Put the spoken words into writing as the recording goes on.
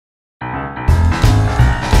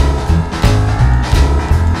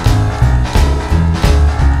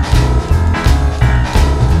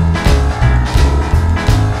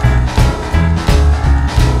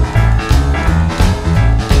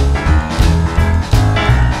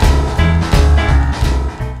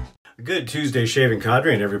Good Tuesday, shaving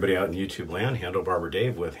cadre, and everybody out in YouTube land. Handlebarber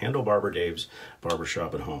Dave with Handlebarber Dave's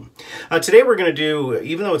Barbershop at Home. Today we're going to do,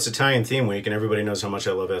 even though it's Italian theme week and everybody knows how much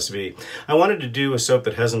I love SV, I wanted to do a soap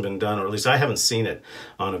that hasn't been done, or at least I haven't seen it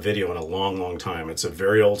on a video in a long, long time. It's a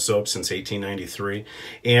very old soap since 1893,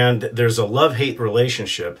 and there's a love-hate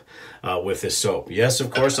relationship with this soap. Yes,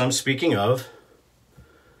 of course, I'm speaking of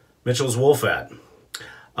Mitchell's Wool Fat.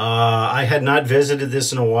 I had not visited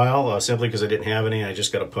this in a while, simply because I didn't have any. I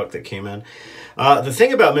just got a puck that came in. The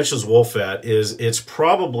thing about Mitchell's Wool Fat is it's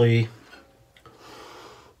probably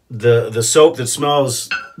the soap that smells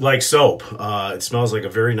like soap. It smells like a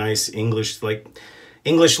very nice English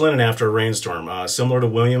linen after a rainstorm, similar to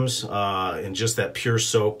Williams, in just that pure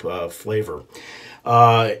soap flavor.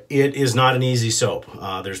 It is not an easy soap.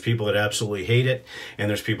 There's people that absolutely hate it, and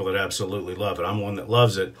there's people that absolutely love it. I'm one that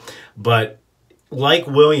loves it, but like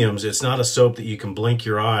Williams, it's not a soap that you can blink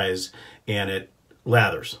your eyes and it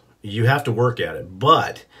lathers. You have to work at it.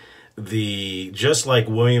 But just like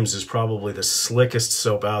Williams is probably the slickest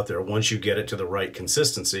soap out there once you get it to the right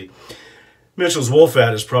consistency, Mitchell's Wool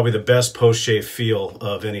Fat is probably the best post-shave feel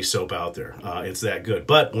of any soap out there. It's that good.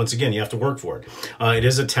 But once again, you have to work for it. It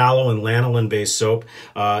is a tallow and lanolin-based soap.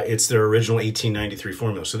 It's their original 1893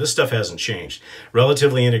 formula. So this stuff hasn't changed.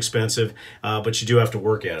 Relatively inexpensive, but you do have to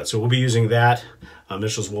work at it. So we'll be using that,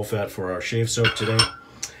 Mitchell's Wool Fat, for our shave soap today.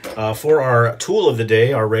 For our tool of the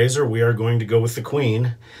day, our razor, we are going to go with the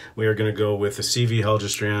Queen. We are going to go with the CV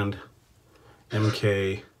Heljestrand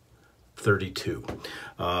MK32.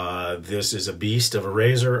 This is a beast of a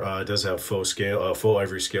razor. It does have faux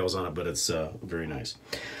ivory scales on it, but it's very nice.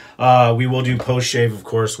 We will do post-shave, of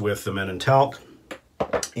course, with the Menon Talc.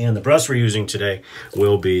 And the brush we're using today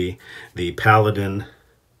will be the Paladin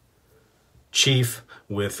Chief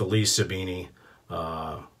with the Lee Sabini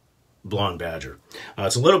Blonde Badger.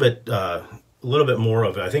 It's a little bit more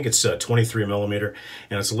of, I think it's 23 millimeter,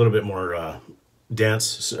 and it's a little bit more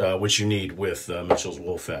dense, which you need with Mitchell's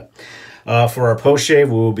Wool Fat. For our post shave,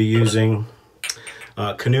 we will be using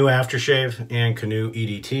Canoe Aftershave and Canoe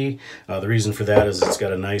EDT. The reason for that is it's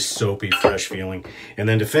got a nice soapy, fresh feeling. And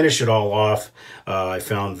then to finish it all off, I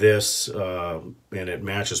found this, and it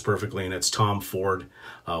matches perfectly, and it's Tom Ford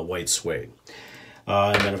White Suede.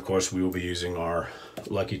 And then, of course, we will be using our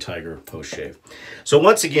Lucky Tiger post shave. So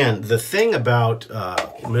once again, the thing about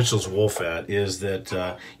Mitchell's Wool Fat is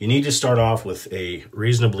that you need to start off with a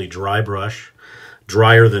reasonably dry brush,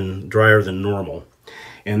 drier than normal,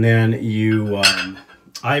 and then you.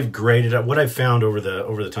 I've graded up. What I've found over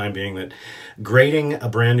the time being that grading a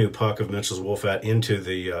brand new puck of Mitchell's Wool Fat into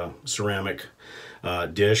the ceramic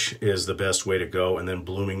dish is the best way to go, and then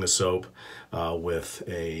blooming the soap with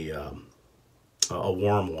a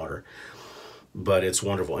warm water. But it's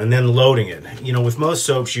wonderful. And then loading it. You know, with most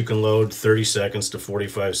soaps, you can load 30 seconds to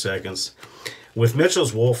 45 seconds. With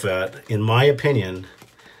Mitchell's Wool Fat, in my opinion,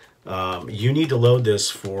 you need to load this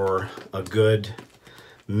for a good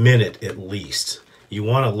minute at least. You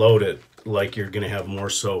want to load it like you're going to have more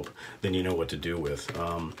soap than you know what to do with.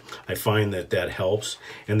 I find that helps.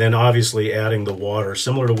 And then obviously adding the water,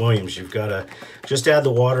 similar to Williams, you've got to just add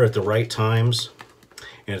the water at the right times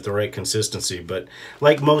and at the right consistency. But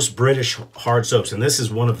like most British hard soaps, and this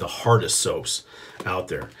is one of the hardest soaps out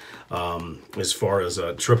there as far as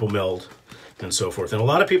triple milled and so forth. And a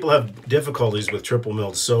lot of people have difficulties with triple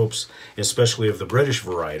milled soaps, especially of the British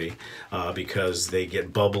variety, because they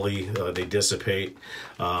get bubbly, they dissipate,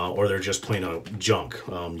 or they're just plain out junk.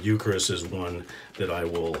 Eucharist is one that I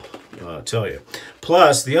will tell you.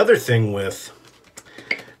 Plus, the other thing with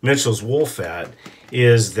Mitchell's Wool Fat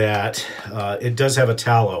is that it does have a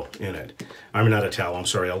tallow in it. I mean, not a tallow, I'm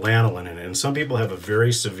sorry, a lanolin in it. And some people have a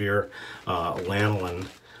very severe lanolin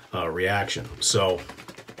reaction. So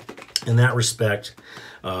in that respect,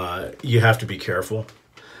 you have to be careful.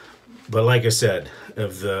 But like I said,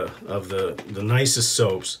 of the nicest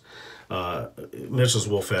soaps, Mitchell's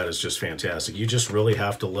Wool Fat is just fantastic. You just really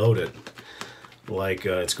have to load it like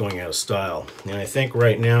it's going out of style. And I think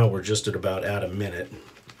right now we're just at a minute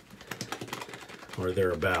or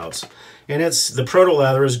thereabouts. And the proto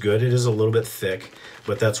lather is good. It is a little bit thick,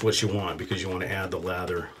 but that's what you want because you want to add the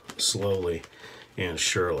lather slowly and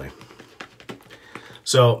surely.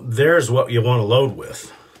 So there's what you want to load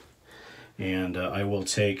with. And I will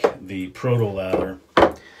take the proto lather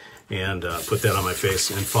and put that on my face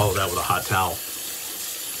and follow that with a hot towel.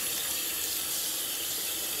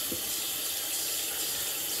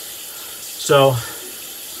 So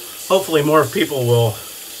hopefully more people will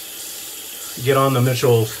get on the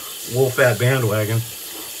Mitchell's Wool Fat bandwagon,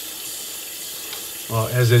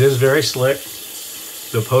 as it is very slick.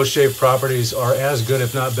 The post-shave properties are as good,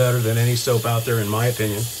 if not better, than any soap out there, in my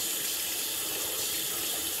opinion.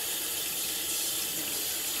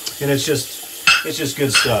 and it's just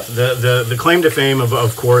good stuff. The claim to fame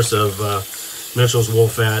of course of Mitchell's Wool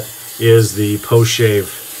Fat is the post shave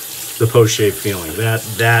feeling.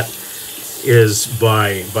 That is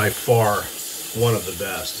by far one of the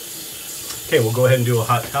best. Okay, we'll go ahead and do a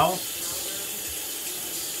hot towel.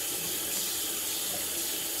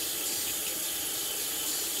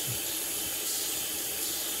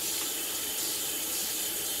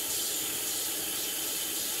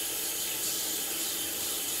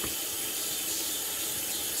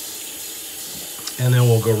 And then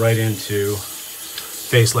we'll go right into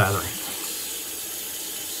face lathering.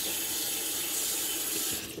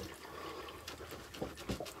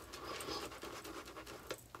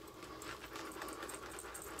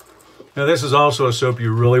 Now this is also a soap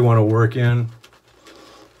you really want to work in.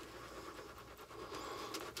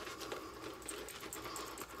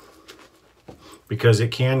 Because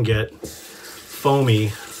it can get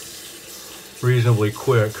foamy reasonably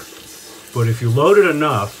quick. But if you load it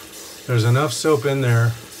enough, there's enough soap in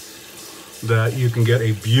there that you can get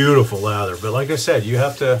a beautiful lather. But like I said, you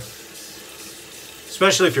have to,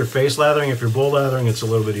 especially if you're face lathering, if you're bowl lathering, it's a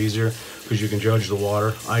little bit easier because you can judge the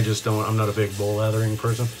water. I just don't, I'm not a big bowl lathering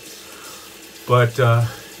person. But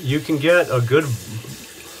you can get a good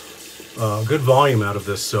volume out of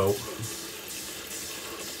this soap.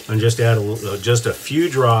 And just add just a few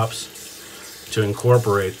drops to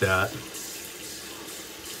incorporate that.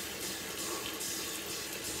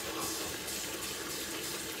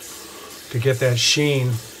 To get that sheen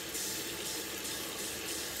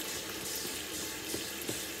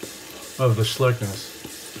of the slickness.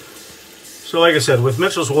 So like I said, with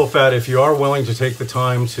Mitchell's Wool Fat, if you are willing to take the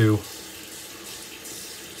time to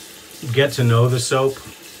get to know the soap,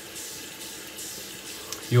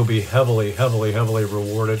 you'll be heavily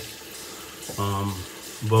rewarded,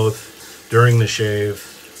 both during the shave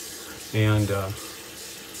and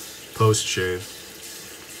post-shave.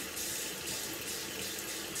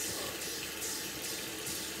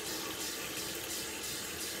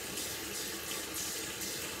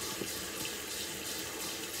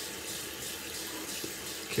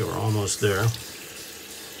 Okay, we're almost there.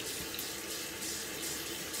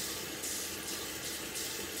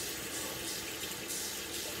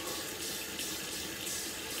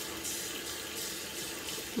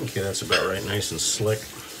 Okay, that's about right, nice and slick.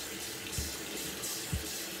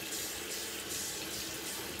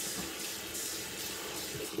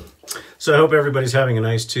 So I hope everybody's having a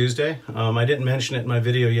nice Tuesday. I didn't mention it in my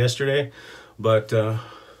video yesterday, but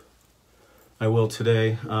I will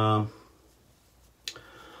today.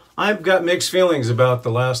 I've got mixed feelings about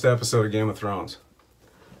the last episode of Game of Thrones.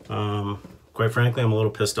 Quite frankly, I'm a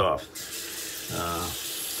little pissed off.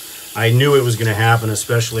 I knew it was going to happen,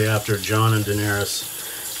 especially after Jon and Daenerys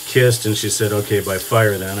kissed and she said, okay, by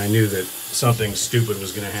fire then. I knew that something stupid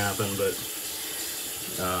was going to happen, but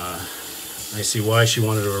I see why she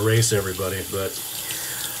wanted to erase everybody, but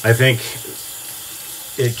I think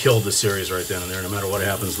it killed the series right then and there, no matter what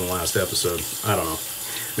happens in the last episode. I don't know.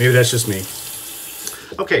 Maybe that's just me.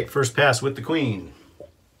 Okay, first pass with the Queen.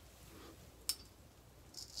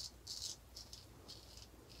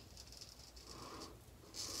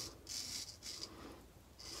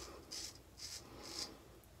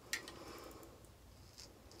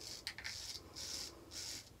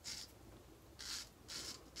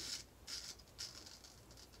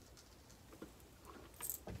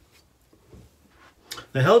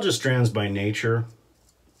 The Helgestrands by nature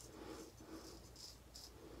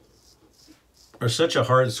are such a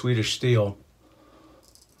hard Swedish steel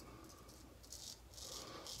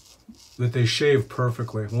that they shave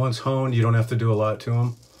perfectly. Once honed, you don't have to do a lot to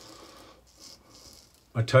them.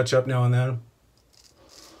 A touch up now and then.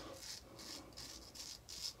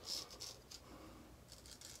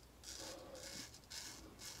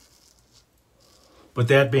 But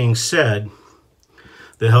that being said,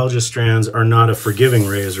 the Helgestrands are not a forgiving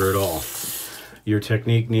razor at all. Your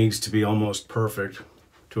technique needs to be almost perfect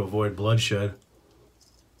to avoid bloodshed.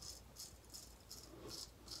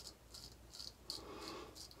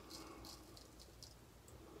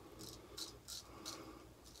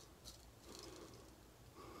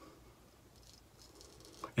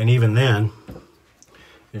 And even then,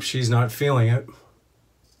 if she's not feeling it,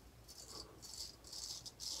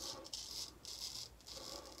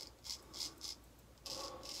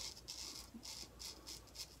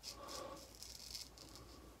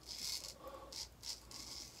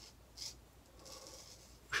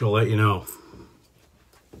 she'll let you know.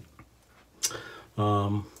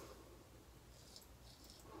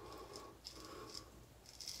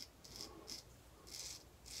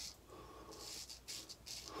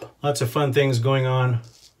 Lots of fun things going on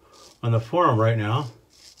the forum right now.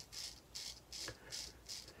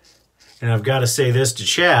 And I've got to say this to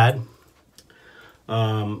Chad.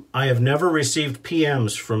 I have never received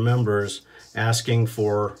PMs from members asking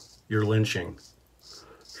for your lynching.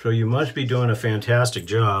 So you must be doing a fantastic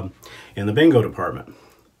job in the bingo department,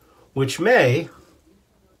 which may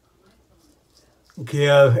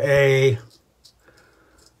give a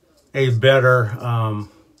better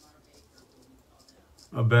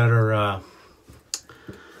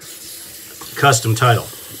custom title,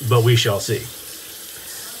 but we shall see.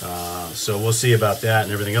 So we'll see about that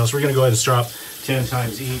and everything else. We're going to go ahead and drop 10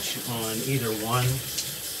 times each on either one.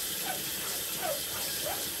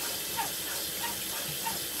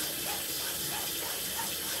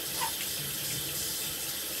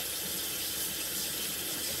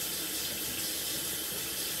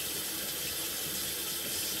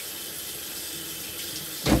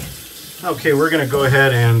 Okay, we're going to go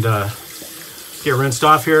ahead and get rinsed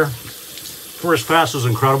off here. First pass was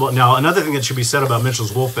incredible. Now, another thing that should be said about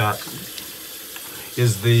Mitchell's Wool Fat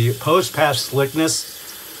is the post-pass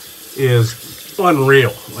slickness is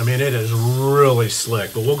unreal. I mean, it is really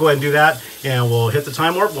slick. But we'll go ahead and do that, and we'll hit the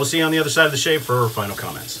time warp. We'll see you on the other side of the shave for final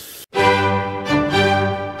comments.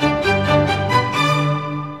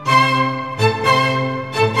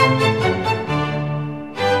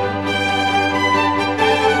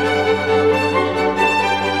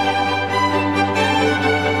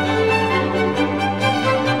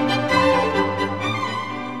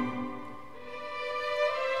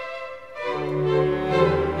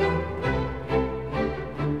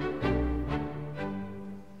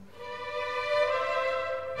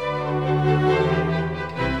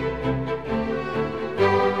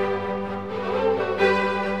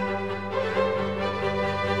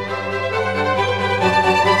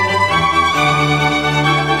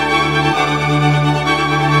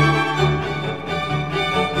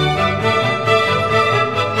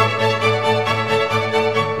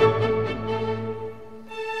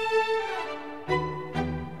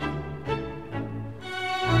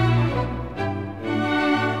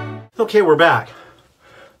 Okay, we're back.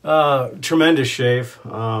 Tremendous shave.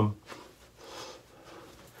 A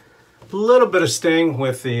little bit of sting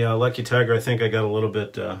with the Lucky Tiger. I think I got a little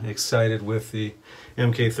bit excited with the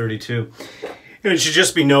MK32. And it should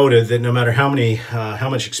just be noted that no matter how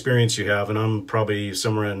much experience you have, and I'm probably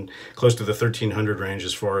somewhere in close to the 1300 range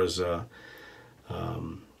as far as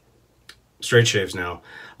straight shaves now,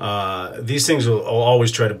 these things will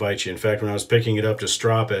always try to bite you. In fact, when I was picking it up to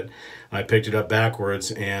strop it, I picked it up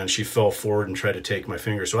backwards and she fell forward and tried to take my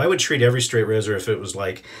finger. So I would treat every straight razor if it was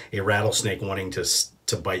like a rattlesnake wanting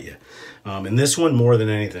to bite you. And this one more than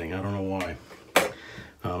anything. I don't know why.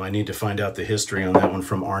 I need to find out the history on that one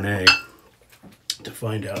from Arne to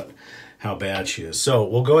find out how bad she is. So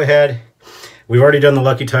we'll go ahead. We've already done the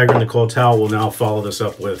Lucky Tiger and the cold towel. We'll now follow this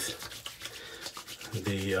up with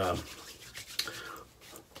the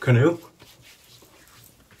Canoe.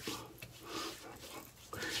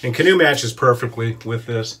 And Canoe matches perfectly with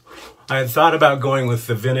this. I had thought about going with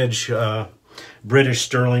the vintage British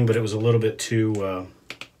Sterling, but it was a little bit too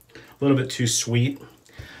sweet.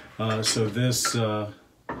 So this the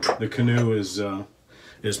Canoe is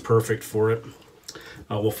perfect for it.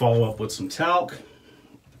 We'll follow up with some talc,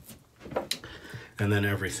 and then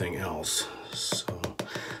everything else.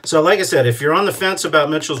 So like I said, if you're on the fence about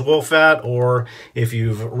Mitchell's Wool Fat, or if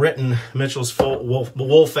you've written Mitchell's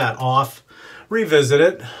Wool Fat off, revisit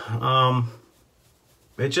it.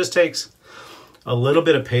 It just takes a little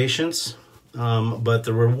bit of patience, but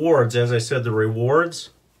the rewards, as I said, the rewards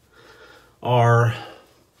are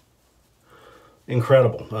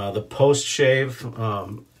incredible. The post-shave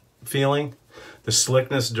feeling, the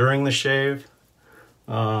slickness during the shave,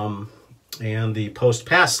 and the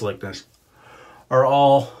post-pass slickness are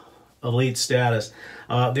all elite status.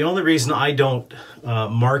 The only reason I don't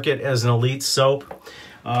mark it as an elite soap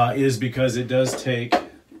is because it does take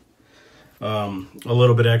a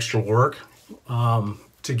little bit extra work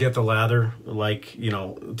to get the lather,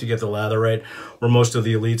 to get the lather right. Where most of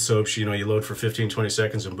the elite soaps, you load for 15-20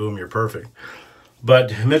 seconds and boom, you're perfect.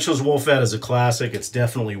 But Mitchell's Wool Fat is a classic. It's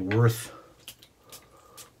definitely worth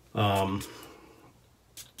going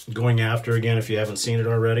after again if you haven't seen it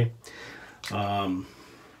already.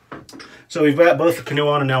 So we've got both the Canoe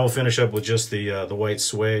on, and now we'll finish up with just the white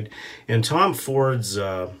suede. And Tom Ford's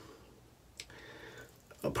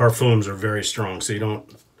parfums are very strong, so you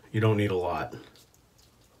don't need a lot.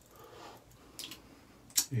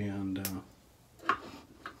 And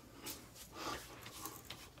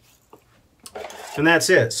that's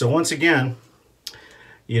it. So once again,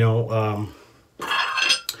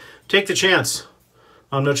 take the chance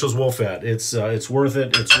on Mitchell's Wool Fat. It's worth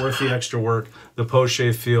it. It's worth the extra work. The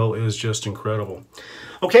post-shave feel is just incredible.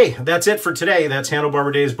 Okay, that's it for today. That's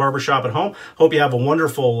Handlebarber Dave's Barbershop at Home. Hope you have a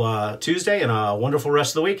wonderful Tuesday and a wonderful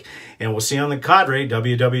rest of the week. And we'll see you on the Cadre,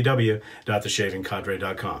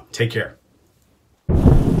 www.theshavingcadre.com. Take care.